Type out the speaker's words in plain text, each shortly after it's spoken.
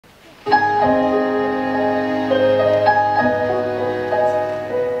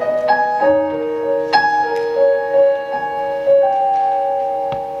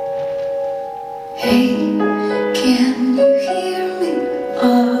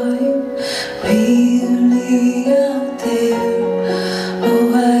really out there.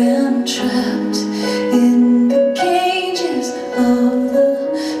 Oh, I am trapped in the cages of the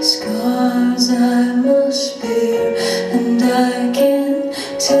scars I must bear, and I can't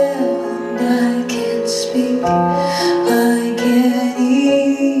tell and I can't speak. I can't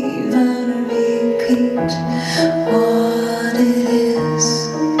even repeat what it is.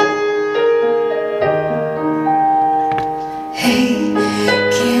 Hey,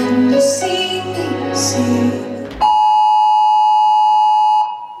 can you see me? See?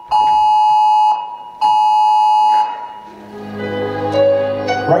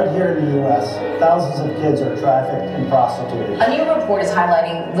 Right here in the U.S., thousands of kids are trafficked and prostituted. A new report is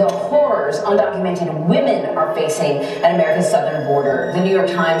highlighting the horrors undocumented women are facing at America's southern border. The New York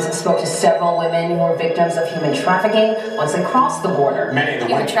Times spoke to several women who were victims of human trafficking once they crossed the border.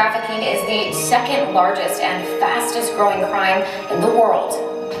 Human trafficking is the second largest and fastest growing crime in the world.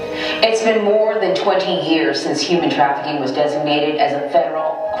 It's been more than 20 years since human trafficking was designated as a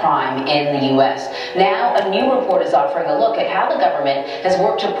federal crime in the U.S. Now, a new report is offering a look at how the government has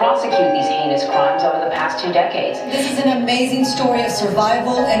worked to prosecute these heinous crimes over the past 2 decades. This is an amazing story of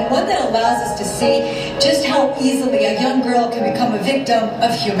survival and one that allows us to see just how easily a young girl can become a victim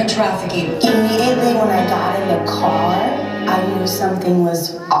of human trafficking. Immediately when I got in the car, I knew something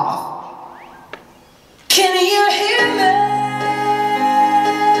was off. Can you hear me?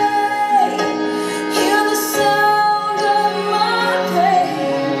 Hear the sound of my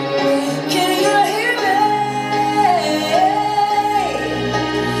pain. Can you hear me?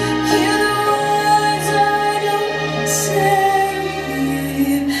 Hear the words I don't say.